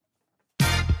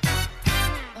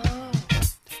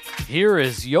Here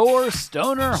is your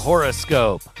Stoner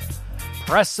Horoscope.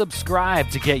 Press subscribe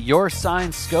to get your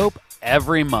sign scope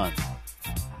every month.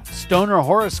 Stoner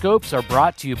Horoscopes are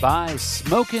brought to you by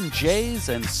Smokin' Jays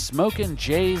and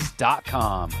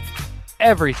SmokinJays.com.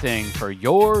 Everything for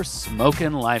your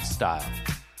smokin' lifestyle.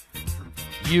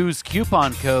 Use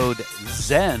coupon code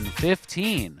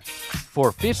ZEN15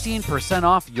 for 15%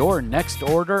 off your next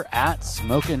order at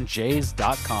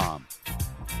SmokinJays.com.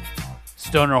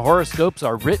 Stoner Horoscopes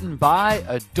are written by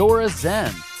Adora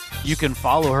Zen. You can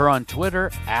follow her on Twitter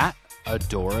at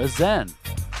Adora Zen.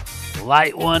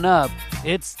 Light one up.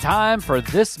 It's time for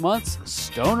this month's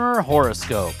Stoner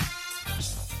Horoscope.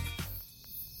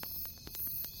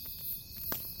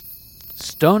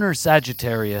 Stoner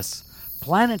Sagittarius,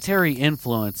 planetary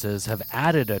influences have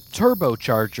added a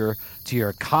turbocharger to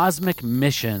your cosmic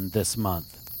mission this month.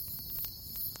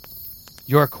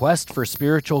 Your quest for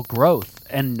spiritual growth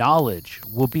and knowledge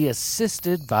will be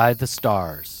assisted by the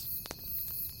stars.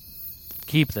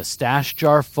 Keep the stash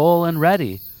jar full and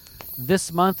ready.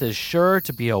 This month is sure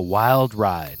to be a wild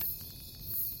ride.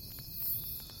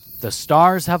 The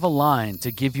stars have aligned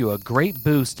to give you a great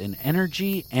boost in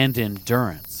energy and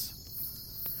endurance.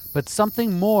 But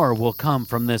something more will come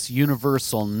from this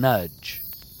universal nudge.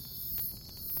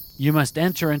 You must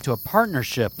enter into a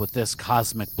partnership with this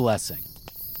cosmic blessing.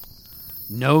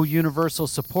 No universal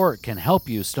support can help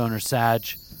you, Stoner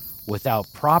Sag,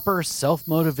 without proper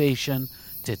self-motivation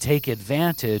to take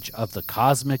advantage of the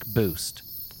cosmic boost.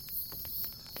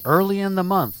 Early in the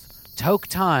month, take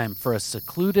time for a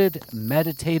secluded,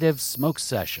 meditative smoke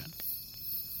session.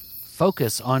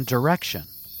 Focus on direction.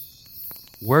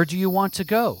 Where do you want to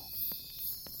go?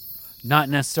 Not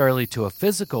necessarily to a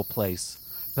physical place,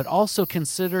 but also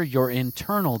consider your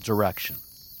internal direction.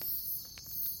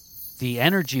 The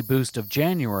energy boost of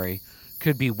January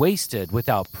could be wasted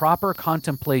without proper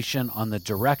contemplation on the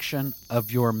direction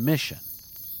of your mission.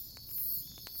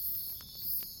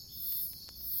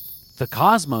 The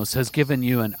cosmos has given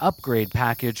you an upgrade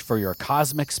package for your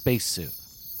cosmic spacesuit.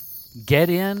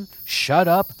 Get in, shut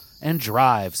up, and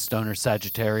drive, Stoner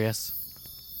Sagittarius.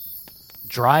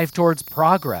 Drive towards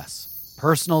progress,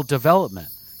 personal development,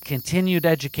 continued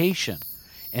education,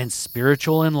 and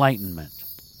spiritual enlightenment.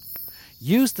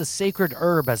 Use the sacred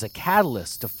herb as a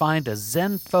catalyst to find a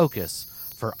Zen focus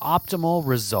for optimal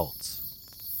results.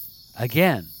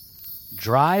 Again,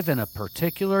 drive in a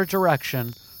particular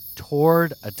direction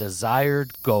toward a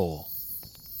desired goal.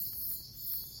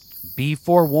 Be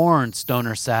forewarned,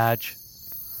 Stoner Sag.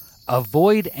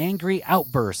 Avoid angry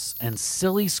outbursts and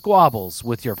silly squabbles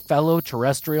with your fellow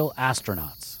terrestrial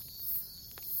astronauts.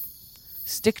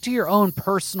 Stick to your own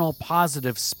personal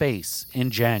positive space in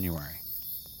January.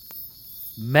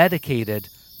 Meditative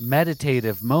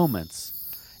moments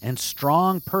and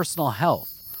strong personal health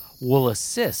will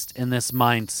assist in this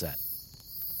mindset.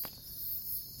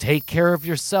 Take care of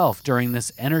yourself during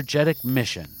this energetic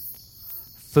mission.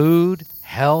 Food,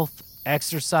 health,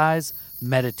 exercise,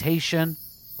 meditation,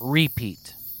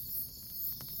 repeat.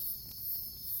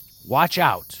 Watch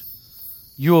out.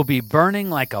 You will be burning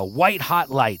like a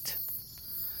white-hot light.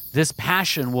 This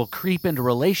passion will creep into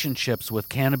relationships with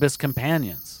cannabis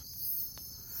companions.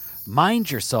 Mind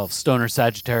yourself, Stoner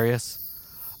Sagittarius.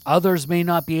 Others may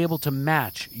not be able to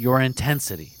match your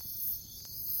intensity.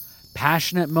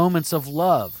 Passionate moments of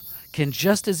love can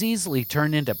just as easily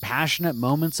turn into passionate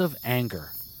moments of anger.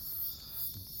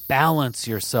 Balance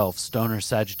yourself, Stoner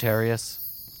Sagittarius.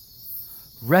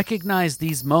 Recognize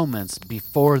these moments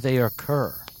before they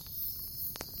occur.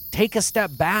 Take a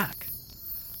step back.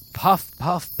 Puff,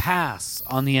 pass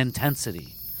on the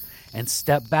intensity, and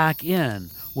step back in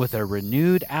with a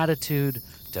renewed attitude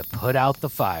to put out the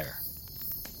fire.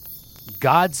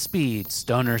 Godspeed,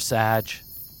 Stoner Sag.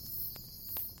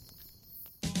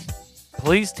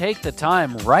 Please take the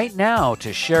time right now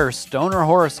to share Stoner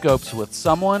Horoscopes with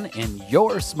someone in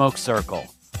your smoke circle.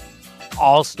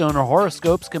 All Stoner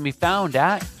Horoscopes can be found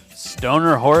at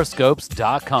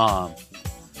StonerHoroscopes.com.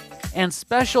 And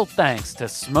special thanks to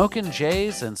Smokin'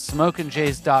 Jays and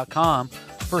SmokinJays.com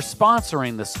for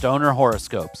sponsoring the Stoner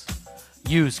Horoscopes.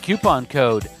 Use coupon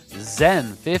code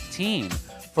ZEN15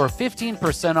 for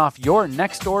 15% off your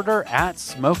next order at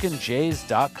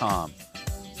SmokinJays.com.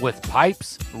 With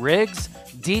pipes, rigs,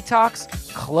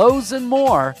 detox, clothes, and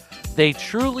more, they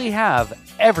truly have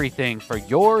everything for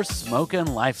your smokin'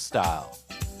 lifestyle.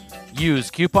 Use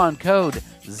coupon code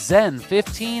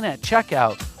ZEN15 at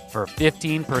checkout for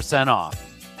 15% off.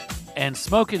 And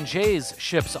Smokin' Jays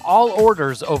ships all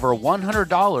orders over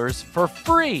 $100 for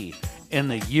free in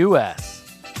the U.S.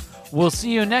 We'll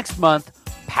see you next month,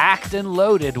 packed and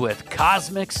loaded with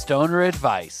cosmic stoner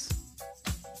advice.